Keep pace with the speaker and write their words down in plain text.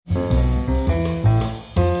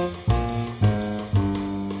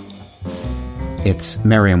It's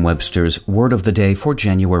Merriam-Webster's Word of the Day for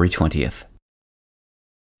January 20th.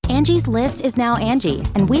 Angie's List is now Angie,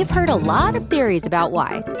 and we've heard a lot of theories about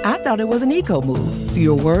why. I thought it was an eco move.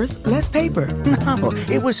 Fewer words, less paper. No,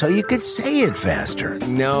 it was so you could say it faster.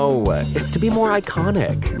 No, it's to be more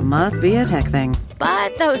iconic. Must be a tech thing.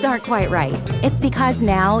 But those aren't quite right. It's because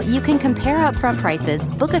now you can compare upfront prices,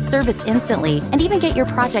 book a service instantly, and even get your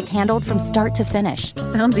project handled from start to finish.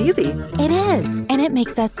 Sounds easy. It is, and it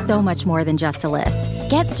makes us so much more than just a list.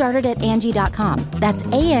 Get started at Angie.com. That's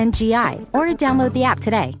ANGI, or download the app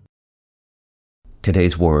today.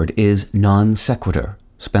 Today's word is non sequitur,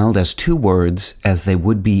 spelled as two words as they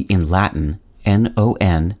would be in Latin,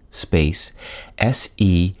 N-O-N space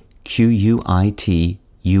S-E-Q-U-I-T-U-R.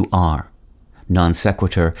 Non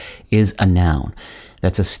sequitur is a noun.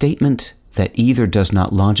 That's a statement that either does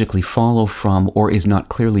not logically follow from or is not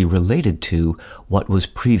clearly related to what was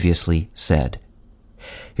previously said.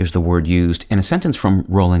 Here's the word used in a sentence from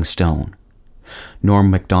Rolling Stone. Norm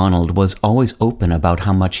Macdonald was always open about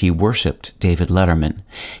how much he worshipped David Letterman.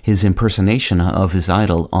 His impersonation of his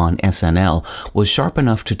idol on SNL was sharp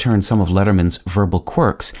enough to turn some of Letterman's verbal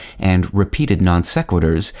quirks and repeated non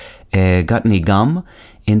sequiturs, got any gum,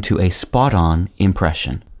 into a spot-on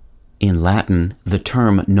impression. In Latin, the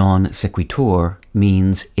term non sequitur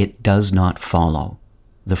means it does not follow.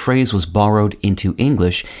 The phrase was borrowed into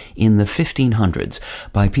English in the 1500s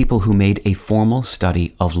by people who made a formal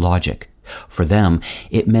study of logic. For them,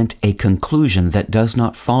 it meant a conclusion that does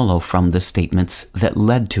not follow from the statements that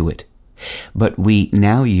led to it. But we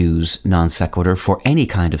now use non sequitur for any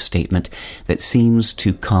kind of statement that seems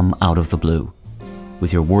to come out of the blue.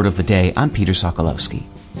 With your Word of the Day, I'm Peter Sokolowski.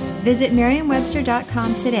 Visit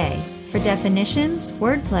Merriam-Webster.com today for definitions,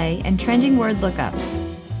 wordplay, and trending word lookups.